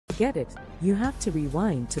Get it? You have to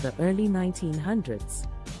rewind to the early 1900s.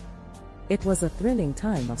 It was a thrilling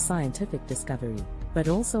time of scientific discovery, but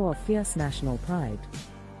also of fierce national pride.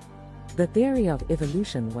 The theory of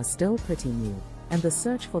evolution was still pretty new, and the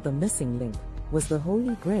search for the missing link was the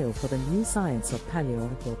holy grail for the new science of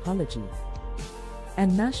paleoanthropology.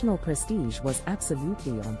 And national prestige was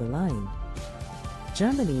absolutely on the line.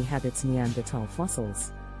 Germany had its Neanderthal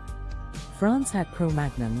fossils. France had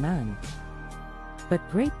Cro-Magnon man. But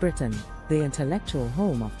Great Britain, the intellectual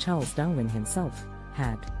home of Charles Darwin himself,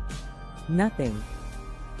 had nothing.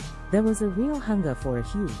 There was a real hunger for a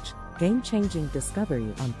huge, game-changing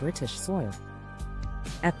discovery on British soil.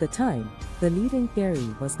 At the time, the leading theory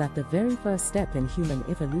was that the very first step in human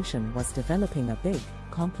evolution was developing a big,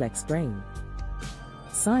 complex brain.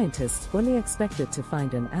 Scientists fully expected to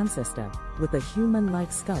find an ancestor with a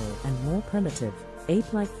human-like skull and more primitive,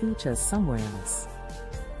 ape-like features somewhere else.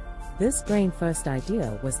 This brain-first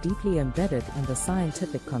idea was deeply embedded in the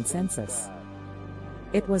scientific consensus.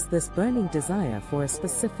 It was this burning desire for a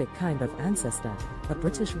specific kind of ancestor, a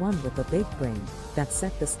British one with a big brain, that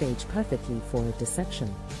set the stage perfectly for a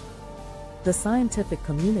dissection. The scientific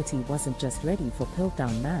community wasn't just ready for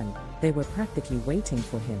Piltdown Man, they were practically waiting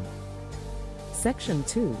for him. Section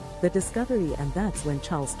 2, the discovery, and that's when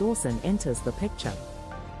Charles Dawson enters the picture.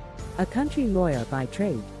 A country lawyer by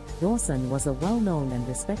trade, Dawson was a well-known and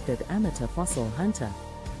respected amateur fossil hunter.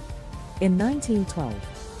 In 1912,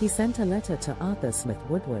 he sent a letter to Arthur Smith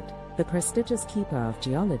Woodward, the prestigious keeper of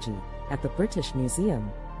geology, at the British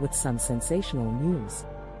Museum, with some sensational news.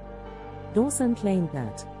 Dawson claimed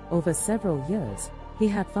that, over several years, he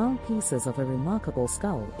had found pieces of a remarkable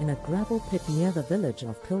skull in a gravel pit near the village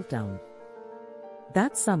of Piltdown.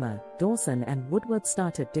 That summer, Dawson and Woodward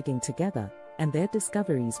started digging together, and their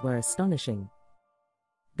discoveries were astonishing.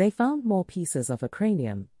 They found more pieces of a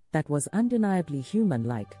cranium that was undeniably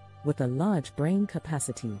human-like, with a large brain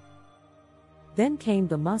capacity. Then came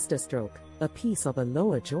the masterstroke, a piece of a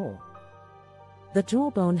lower jaw. The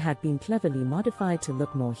jawbone had been cleverly modified to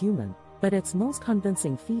look more human, but its most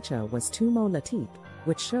convincing feature was two molar teeth,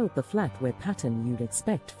 which showed the flat wear pattern you'd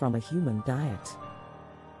expect from a human diet.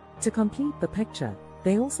 To complete the picture,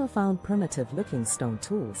 they also found primitive-looking stone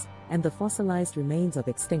tools, and the fossilized remains of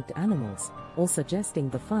extinct animals, all suggesting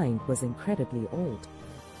the find was incredibly old.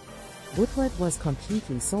 Woodward was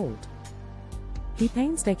completely sold. He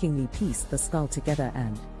painstakingly pieced the skull together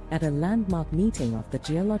and, at a landmark meeting of the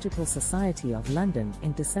Geological Society of London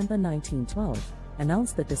in December 1912,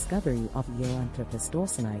 announced the discovery of Audacious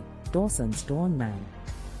Dawsoni, Dawson's Dawn Man.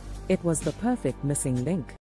 It was the perfect missing link.